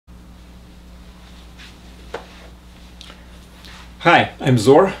Hi, I'm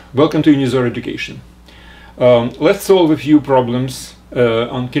Zor. Welcome to Unizor Education. Let's solve a few problems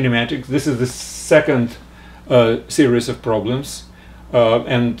on kinematics. This is the second series of problems,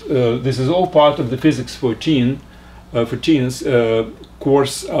 and this is all part of the Physics4Teens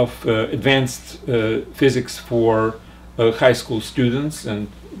course of advanced physics for high school students and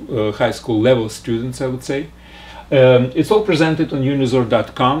high school level students, I would say. It's all presented on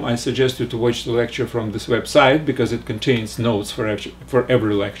Unizor.com. I suggest you to watch the lecture from this website because it contains notes for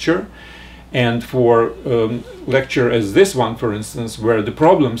every lecture. And for lecture as this one, for instance, where the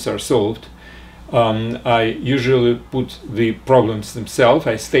problems are solved, I usually put the problems themselves.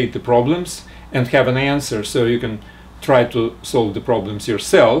 I state the problems and have an answer, so you can try to solve the problems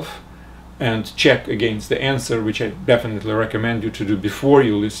yourself and check against the answer, which I definitely recommend you to do before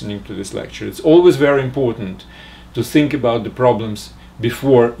you're listening to this lecture. It's always very important to think about the problems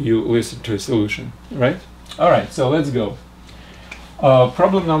before you listen to a solution, right? All right, so let's go.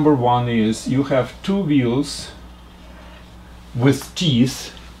 Problem number one is you have two wheels with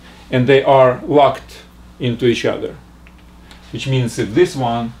teeth and they are locked into each other, which means if this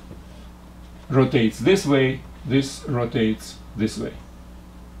one rotates this way, this rotates this way.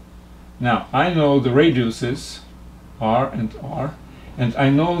 Now, I know the radiuses r and r, and I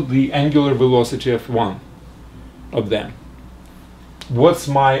know the angular velocity of one of them. What's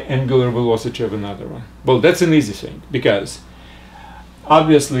my angular velocity of another one? Well, that's an easy thing, because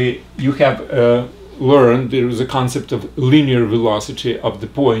obviously you have learned there is a concept of linear velocity of the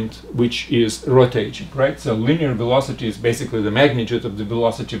point which is rotating, right? So linear velocity is basically the magnitude of the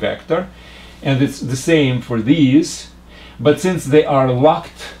velocity vector, and it's the same for these, but since they are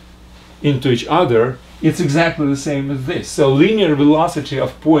locked into each other, it's exactly the same as this. So linear velocity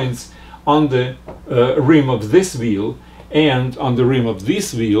of points on the rim of this wheel and on the rim of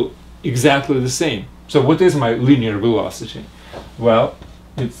this wheel exactly the same. So what is my linear velocity? Well,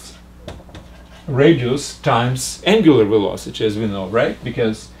 it's radius times angular velocity, as we know, right?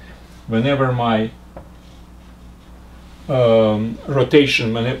 Because whenever my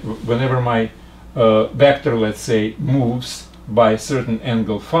rotation, whenever my vector, let's say, moves by a certain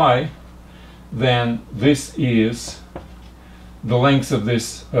angle phi, then this is the length of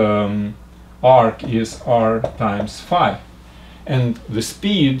this arc is r times phi, and the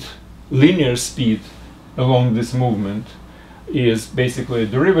speed, linear speed along this movement, is basically a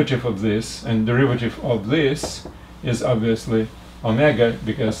derivative of this, and derivative of this is obviously omega,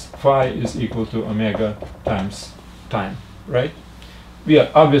 because phi is equal to omega times time, right?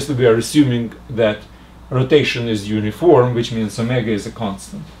 Obviously we are assuming that rotation is uniform, which means omega is a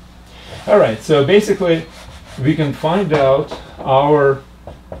constant. All right, so basically we can find out our,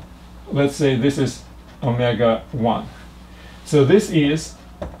 let's say this is omega 1. So this is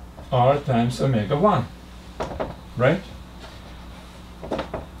r times omega 1, right?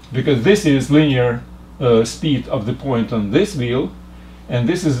 Because this is linear speed of the point on this wheel, and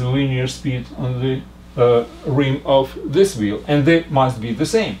this is the linear speed on the rim of this wheel, and they must be the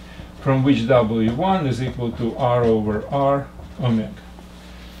same, from which W1 is equal to r over r omega.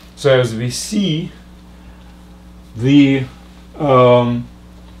 So as we see, the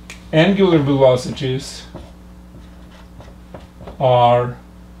angular velocities are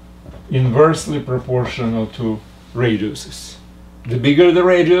inversely proportional to radiuses. The bigger the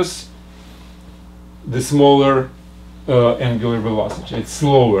radius, the smaller angular velocity. It's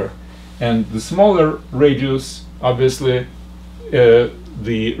slower. And the smaller radius, obviously,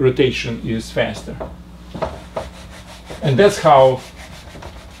 the rotation is faster. And that's how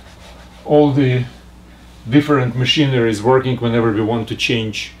all the different machinery is working whenever we want to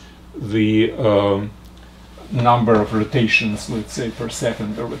change the number of rotations, let's say, per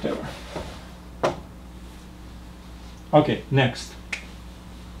second or whatever. Okay, next.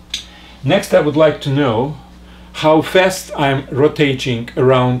 Next, I would like to know how fast I'm rotating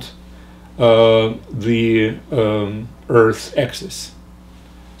around the Earth's axis.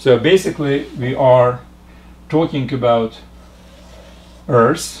 So basically, we are talking about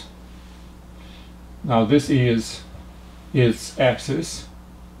Earth. Now this is its axis.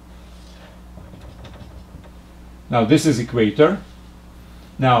 Now this is equator.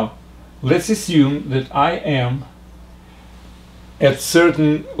 Now let's assume that I am at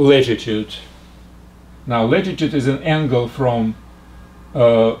certain latitude. Now latitude is an angle from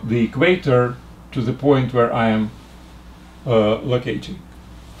the equator to the point where I am locating.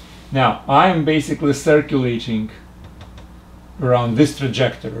 Now I am basically circulating around this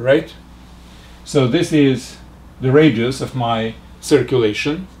trajectory, right? So this is the radius of my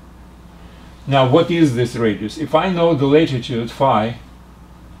circulation. Now what is this radius? If I know the latitude phi,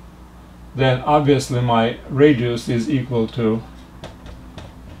 then obviously my radius is equal to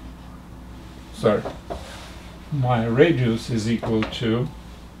sorry, my radius is equal to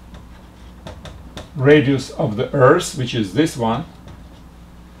radius of the Earth, which is this one,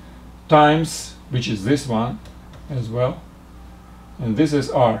 times, which is this one as well, and this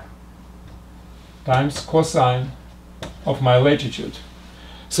is r, times cosine of my latitude.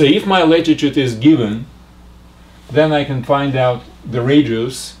 So if my latitude is given, then I can find out the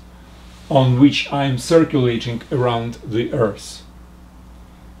radius on which I'm circulating around the Earth.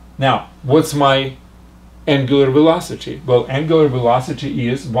 Now, what's my angular velocity? Well, angular velocity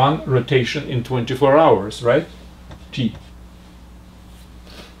is one rotation in 24 hours, right? T,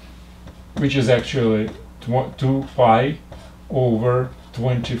 which is actually 2 pi over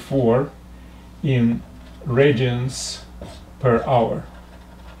 24 in radians per hour,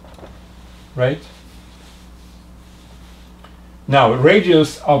 right? Now,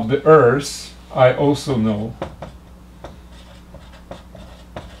 radius of the Earth, I also know.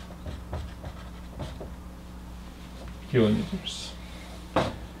 Kilometers.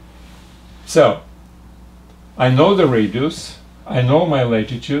 So, I know the radius, I know my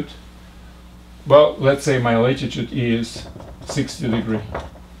latitude. Well, let's say my latitude is 60 degrees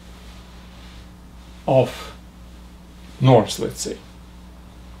of north, let's say.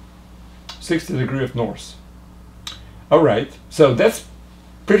 60 degrees of north. Alright, so that's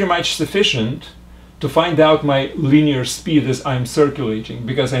pretty much sufficient to find out my linear speed as I'm circulating,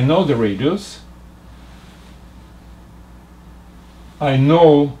 because I know the radius, I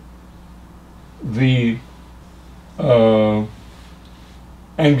know the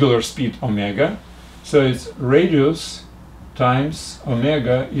angular speed omega, so it's radius times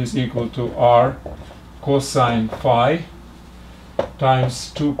omega is equal to r cosine phi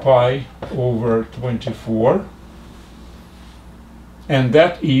times 2 pi over 24, and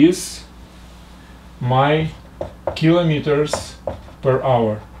that is my kilometers per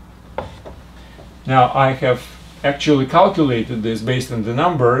hour. Now I have actually calculated this based on the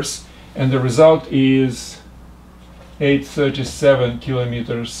numbers, and the result is 837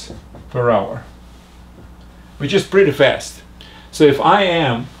 kilometers per hour, which is pretty fast. So if I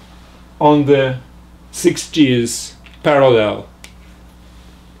am on the 60th parallel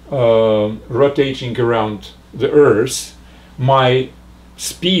rotating around the Earth, my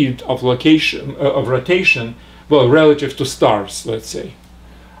speed of rotation, well, relative to stars, let's say,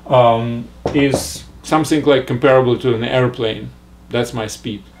 is something like comparable to an airplane. That's my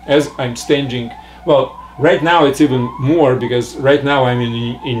speed as I'm standing. Well, right now it's even more, because right now I'm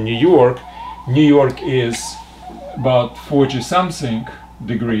in New York. New York is about 40 something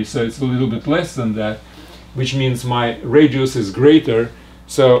degrees, so it's a little bit less than that, which means my radius is greater,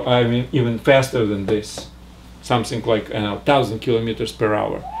 so I'm even faster than this, something like 1,000 kilometers per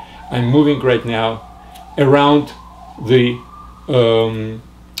hour. I'm moving right now around the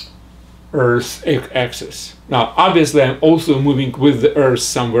Earth axis. Now obviously I'm also moving with the Earth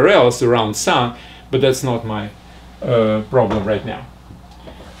somewhere else around Sun, but that's not my problem right now.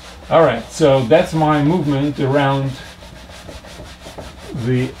 Alright, so that's my movement around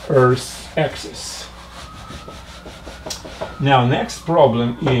the Earth's axis. Now next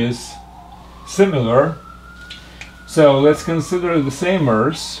problem is similar. So let's consider the same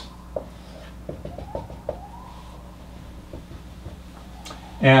Earth,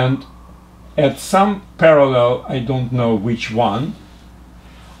 and at some parallel, I don't know which one,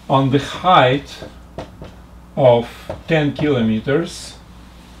 on the height of 10 kilometers,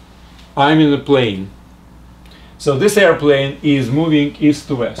 I'm in a plane. So this airplane is moving east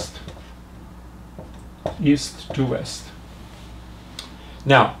to west. East to west.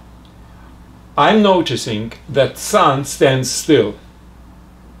 Now, I'm noticing that sun stands still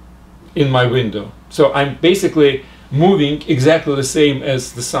in my window. So I'm basically moving exactly the same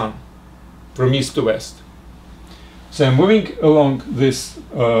as the sun, from east to west. So I'm moving along this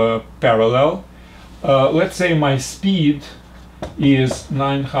parallel. Let's say my speed is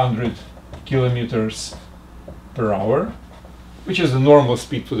 900 kilometers per hour, which is the normal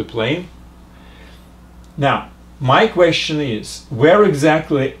speed for the plane. Now, my question is, where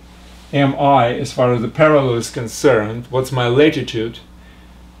exactly am I as far as the parallel is concerned? What's my latitude?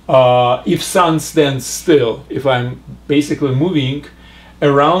 If sun stands still, if I'm basically moving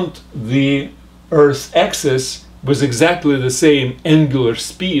around the Earth's axis with exactly the same angular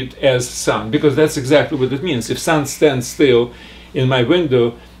speed as sun, because that's exactly what it means. If sun stands still in my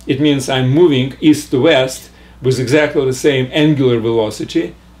window, it means I'm moving east to west with exactly the same angular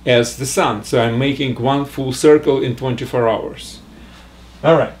velocity as the sun. So I'm making one full circle in 24 hours.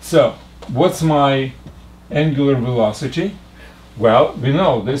 Alright, so what's my angular velocity? Well, we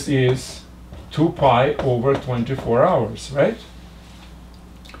know this is 2 pi over 24 hours, right?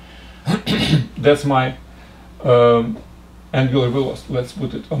 That's my angular velocity. Let's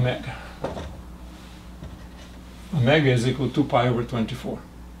put it omega. Omega is equal to pi over 24.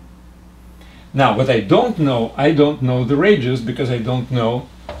 Now, what I don't know the radius because I don't know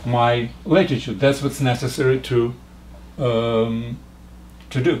my latitude. That's what's necessary to find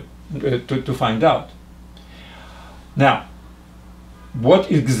out. Now,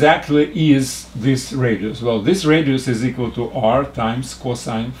 what exactly is this radius? Well, this radius is equal to r times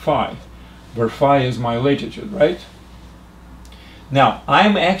cosine phi, where phi is my latitude, right? Now,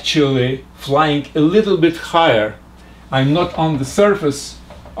 I'm actually flying a little bit higher. I'm not on the surface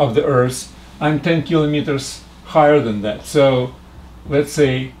of the Earth. I'm 10 kilometers higher than that. So, let's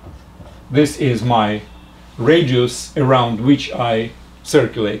say this is my radius around which I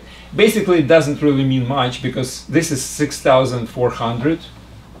circulate. Basically, it doesn't really mean much because this is 6,400,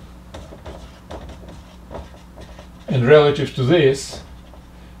 and relative to this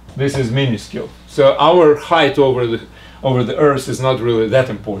is minuscule. So our height over the Earth is not really that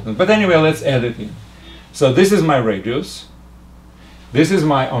important. But anyway, let's add it in. So this is my radius, this is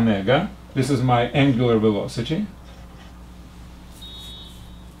my omega, this is my angular velocity,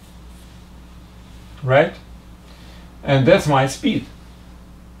 right? And that's my speed.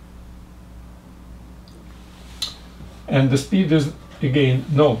 And the speed is, again,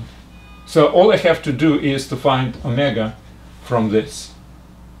 known. So all I have to do is to find omega from this.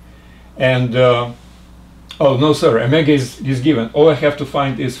 And, oh no, sorry, omega is given. All I have to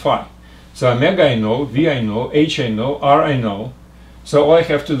find is phi. So omega I know, v I know, h I know, r I know. So all I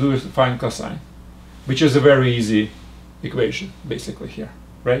have to do is to find cosine, which is a very easy equation, basically here,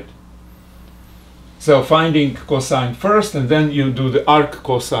 right? So finding cosine first, and then you do the arc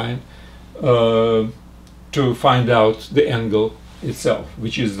cosine to find out the angle itself,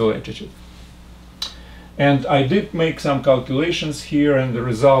 which is the latitude. And I did make some calculations here, and the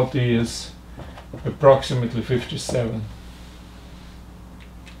result is approximately 57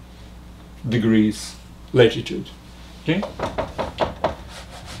 degrees latitude. Okay?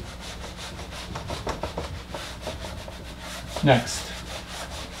 Next.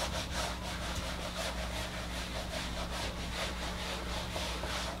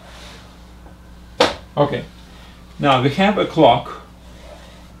 Okay, now we have a clock,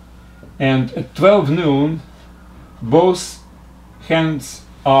 and at 12 noon both hands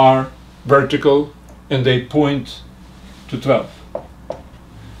are vertical and they point to 12.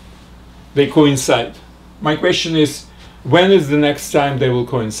 They coincide. My question is, when is the next time they will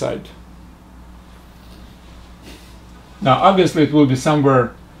coincide? Now obviously it will be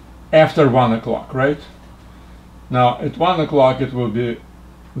somewhere after 1 o'clock, right? Now at 1 o'clock it will be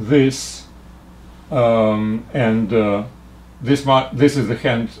this, this is the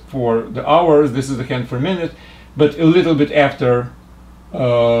hand for the hours, this is the hand for minute, but a little bit after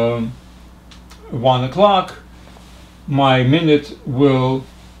 1 o'clock my minute will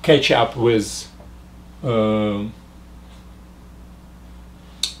catch up with the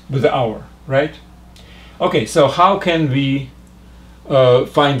hour, right? Okay, so how can we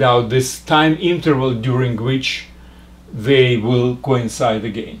find out this time interval during which they will coincide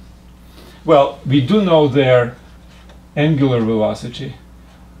again? Well, we do know their angular velocity.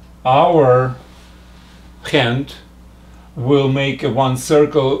 Our hand will make one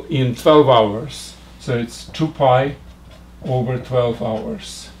circle in 12 hours. So it's 2 pi over 12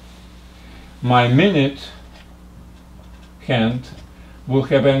 hours. My minute hand will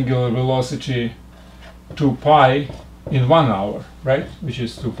have angular velocity 2 pi in 1 hour, right? Which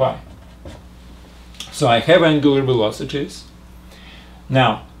is 2 pi. So I have angular velocities.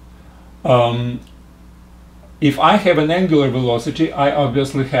 Now, if I have an angular velocity, I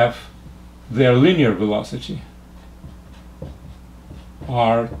obviously have their linear velocity,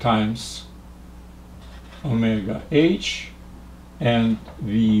 r times omega h, and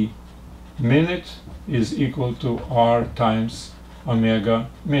the minute is equal to r times omega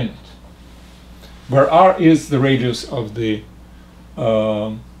minute, where r is the radius of the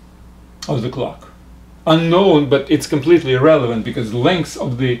clock. Unknown, but it's completely irrelevant because the length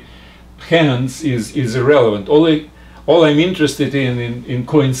of the hands is irrelevant. All I'm interested in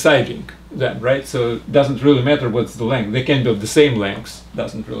coinciding them, right? So it doesn't really matter what's the length. They can be of the same length,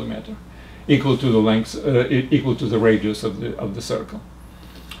 doesn't really matter. Equal to the length, equal to the radius of the circle.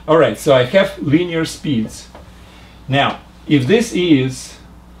 All right, so I have linear speeds. Now, if this is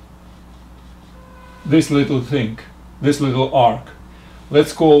this little thing, this little arc,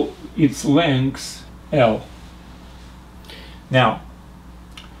 let's call its length L. Now,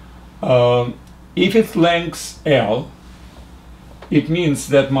 if its length L, it means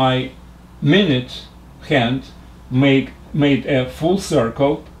that my minute hand made a full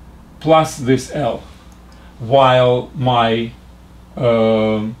circle plus this L, while my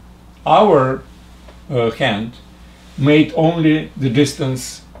hour hand made only the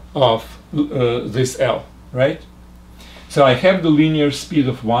distance of this L, right? So I have the linear speed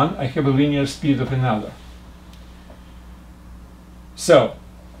of one, I have a linear speed of another. So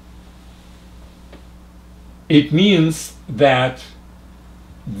it means that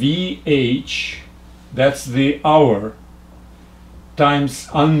VH, that's the hour, times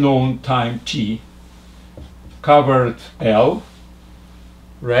unknown time t, covered L,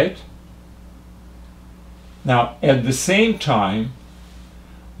 right? Now at the same time,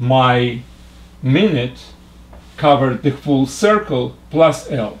 my minute covered the full circle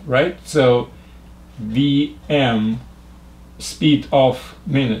plus L, right? So Vm, speed of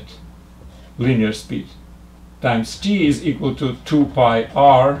minute, linear speed, times t is equal to 2 pi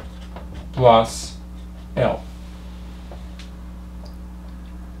r plus L.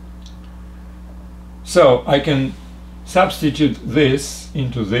 So I can substitute this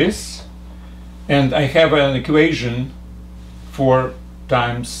into this, and I have an equation for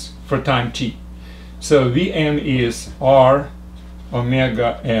time t. So Vm is r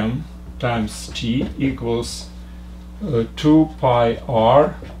omega m times t equals 2 pi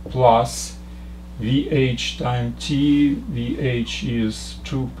r plus Vh times t. Vh is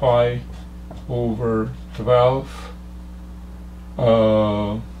 2 pi over 12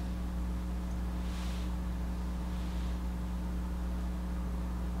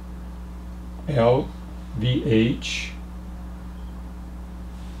 L Vh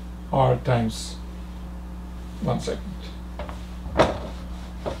r times, 1 second,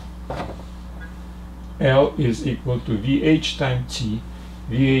 L is equal to Vh times t.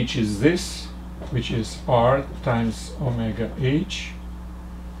 Vh is this, which is r times omega h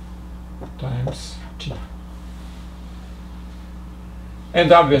times t.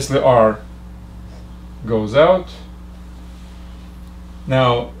 And obviously r goes out.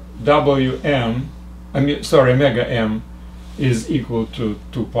 Now Wm, omega m is equal to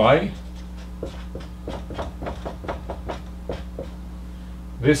 2 pi.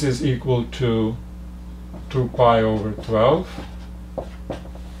 This is equal to 2 pi over 12,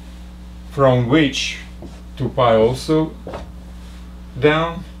 from which 2 pi also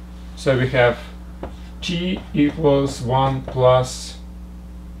down. So we have t equals 1 plus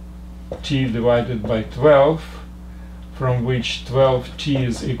t divided by 12, from which 12t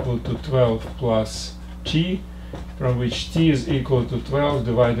is equal to 12 plus t, from which t is equal to 12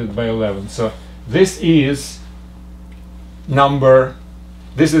 divided by 11. So this is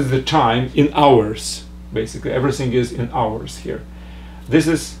this is the time in hours. Basically everything is in hours here. This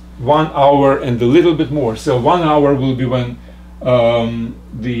is 1 hour and a little bit more. So 1 hour will be when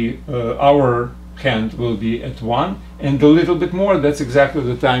the hour hand will be at 1, and a little bit more, that's exactly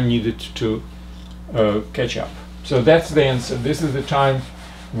the time needed to catch up. So that's the answer. This is the time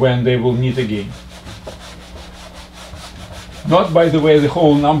when they will meet again. Not, by the way, the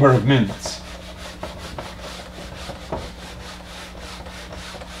whole number of minutes.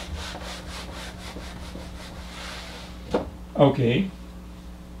 Okay.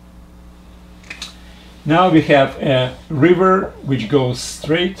 Now we have a river which goes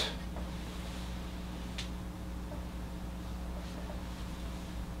straight.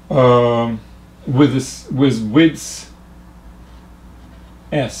 With width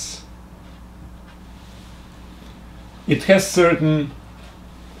s. It has certain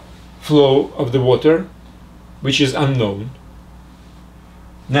flow of the water which is unknown.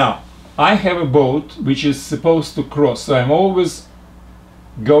 Now I have a boat which is supposed to cross, so I'm always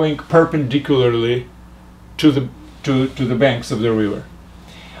going perpendicularly to the banks of the river.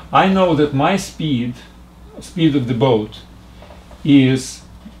 I know that my speed of the boat is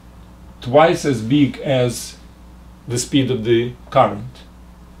twice as big as the speed of the current.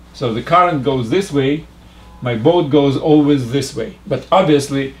 So the current goes this way, my boat goes always this way. But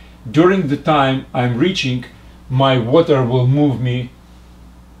obviously during the time I'm reaching, my water will move me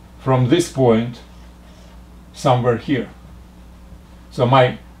from this point somewhere here. So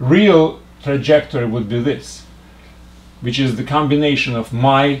my real trajectory would be this, which is the combination of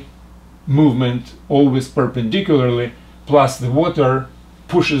my movement always perpendicularly plus the water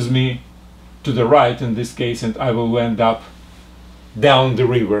pushes me to the right in this case, and I will end up down the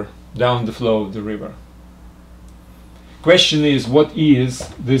river, down the flow of the river. Question is, what is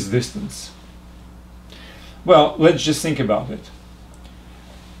this distance? Well, let's just think about it.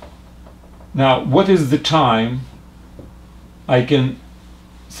 Now, what is the time I can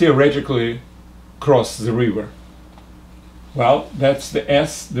theoretically cross the river? Well, that's the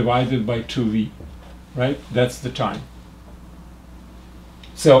s divided by 2v, right? That's the time.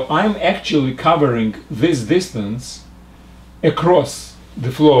 So I'm actually covering this distance across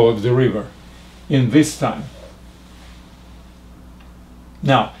the flow of the river in this time.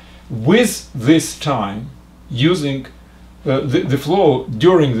 Now, with this time, using the flow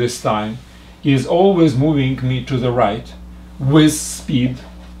during this time is always moving me to the right with speed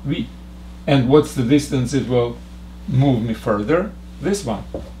v. And what's the distance it will move me further? This one,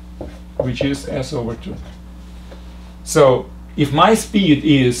 which is s over 2. So if my speed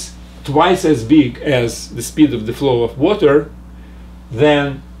is twice as big as the speed of the flow of water,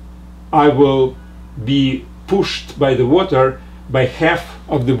 then I will be pushed by the water by half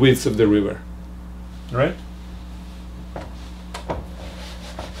of the width of the river, right?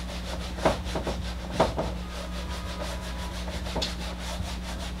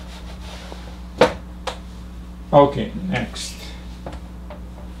 Okay, next.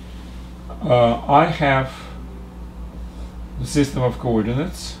 I have the system of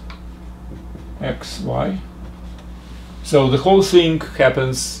coordinates x, y. So the whole thing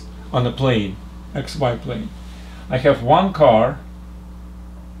happens on a plane, xy plane. I have one car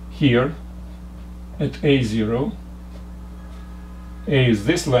here at a0. A is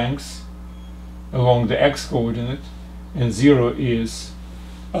this length along the x coordinate, and 0 is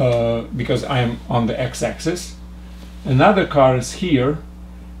because I am on the x-axis. Another car is here.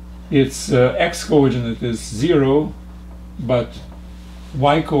 Its x coordinate is 0, but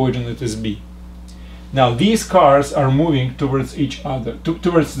y coordinate is b. Now these cars are moving towards each other,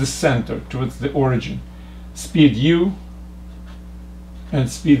 towards the center, towards the origin. Speed u and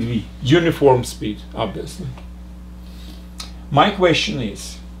speed v, uniform speed, obviously. My question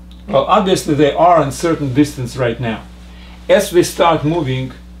is, well, obviously they are on certain distance right now. As we start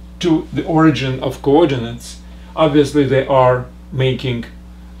moving to the origin of coordinates, obviously they are making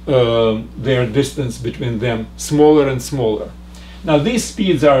their distance between them smaller and smaller. Now these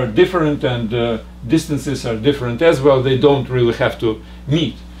speeds are different and distances are different as well. They don't really have to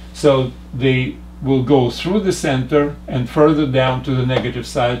meet. So they will go through the center and further down to the negative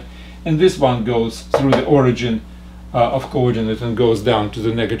side, and this one goes through the origin of coordinate and goes down to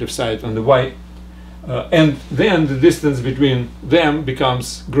the negative side on the y. And then the distance between them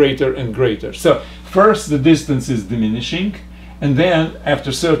becomes greater and greater. So first the distance is diminishing, and then after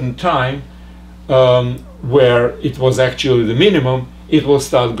a certain time where it was actually the minimum, it will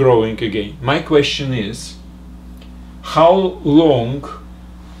start growing again. My question is, how long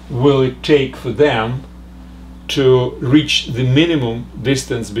will it take for them to reach the minimum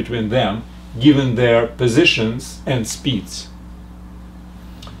distance between them given their positions and speeds?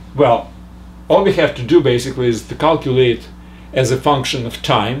 Well, all we have to do basically is to calculate as a function of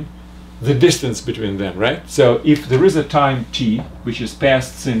time the distance between them, right? So if there is a time t which is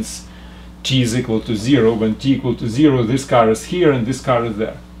passed since t is equal to 0, when t equal to 0, this car is here and this car is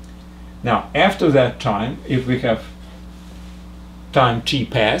there. Now after that time, if we have time t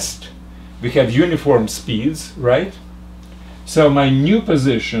passed, we have uniform speeds, right? So my new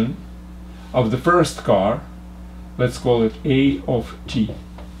position of the first car, let's call it a of t,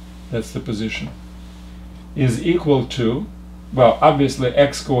 that's the position, is equal to, well, obviously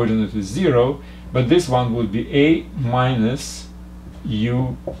x coordinate is 0, but this one would be a minus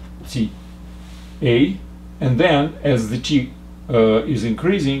ut. A, and then as the t is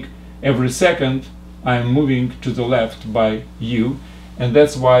increasing, every second I'm moving to the left by u, and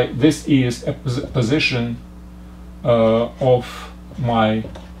that's why this is a position of my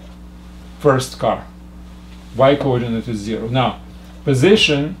first car. Y coordinate is 0. Now,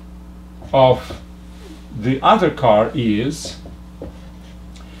 position of the other car is,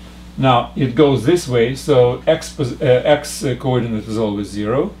 now it goes this way, so x coordinate is always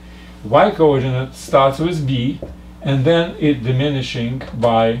 0. Y coordinate starts with b, and then it diminishing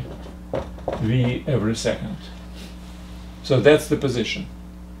by v every second. So that's the position.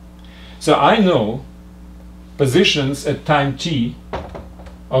 So I know positions at time t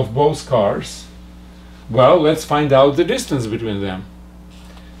of both cars. Well, let's find out the distance between them.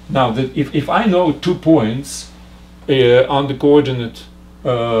 Now, that if I know 2 points on the coordinate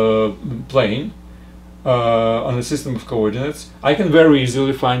plane, on a system of coordinates, I can very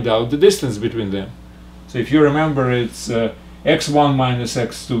easily find out the distance between them. So if you remember, it's x1 minus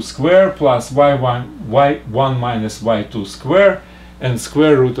x2 square plus y1 minus y2 square and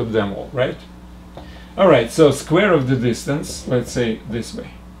square root of them all, right? Alright, so square of the distance, let's say this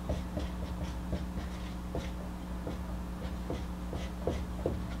way.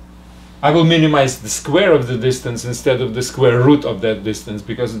 I will minimize the square of the distance instead of the square root of that distance,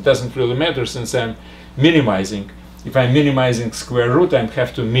 because it doesn't really matter since I'm minimizing. If I'm minimizing square root, I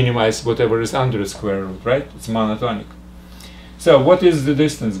have to minimize whatever is under square root, right? It's monotonic. So what is the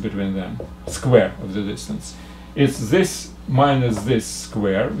distance between them? Square of the distance. It's this minus this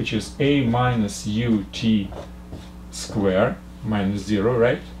square, which is a minus ut square, minus 0,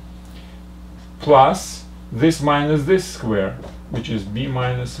 right? Plus this minus this square, which is b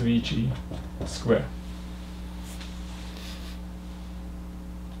minus vt square.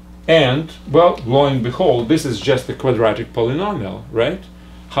 And, well, lo and behold, this is just a quadratic polynomial, right?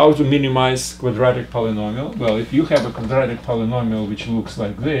 How to minimize quadratic polynomial? Well, if you have a quadratic polynomial which looks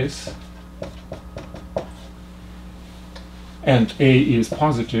like this, and a is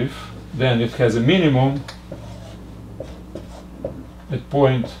positive, then it has a minimum at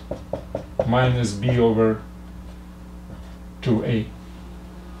point minus b over 2a.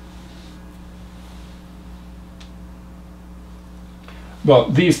 Well,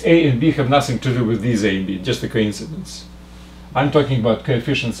 these a and b have nothing to do with these a and b, just a coincidence. I'm talking about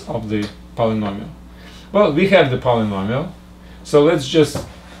coefficients of the polynomial. Well, we have the polynomial, so let's just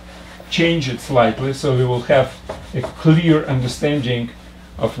change it slightly so we will have a clear understanding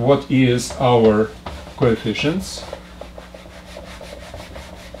of what is our coefficients.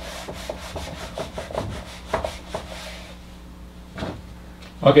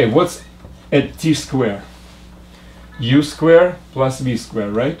 Okay, what's at t square? U square plus v square,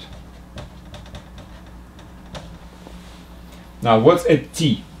 right? Now what's at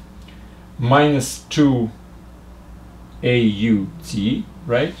t? Minus 2 aut,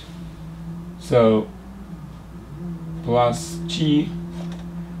 right? So plus t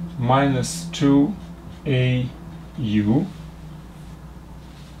minus 2 au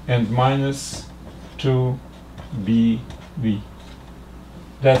and minus 2 bv.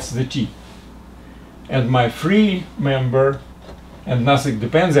 That's the t. And my free member, and nothing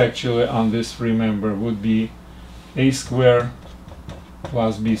depends actually on this free member, would be a square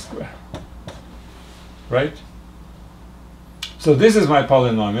plus b square, right? So this is my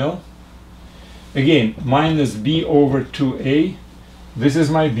polynomial. Again, minus b over 2a. This is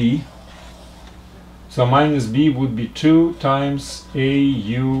my b. So minus b would be 2 times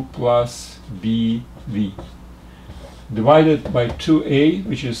au plus bv, divided by 2a,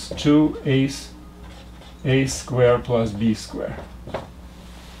 which is 2a square plus b square.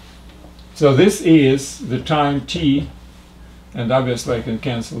 So this is the time t, and obviously I can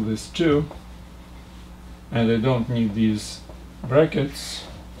cancel this too, and I don't need these brackets.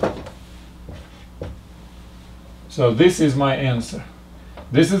 So this is my answer.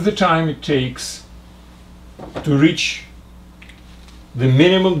 This is the time it takes to reach the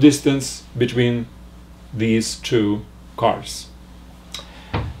minimum distance between these two cars.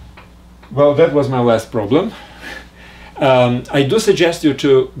 Well, that was my last problem. I do suggest you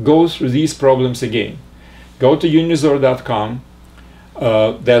to go through these problems again. Go to unizor.com.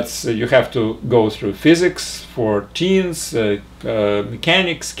 You have to go through Physics4Teens,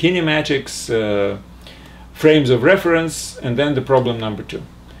 mechanics, kinematics, frames of reference, and then the problem number 2.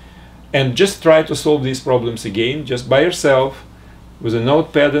 And just try to solve these problems again, just by yourself, with a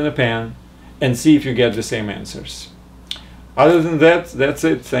notepad and a pen, and see if you get the same answers. Other than that, that's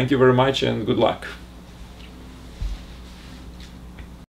it. Thank you very much and good luck.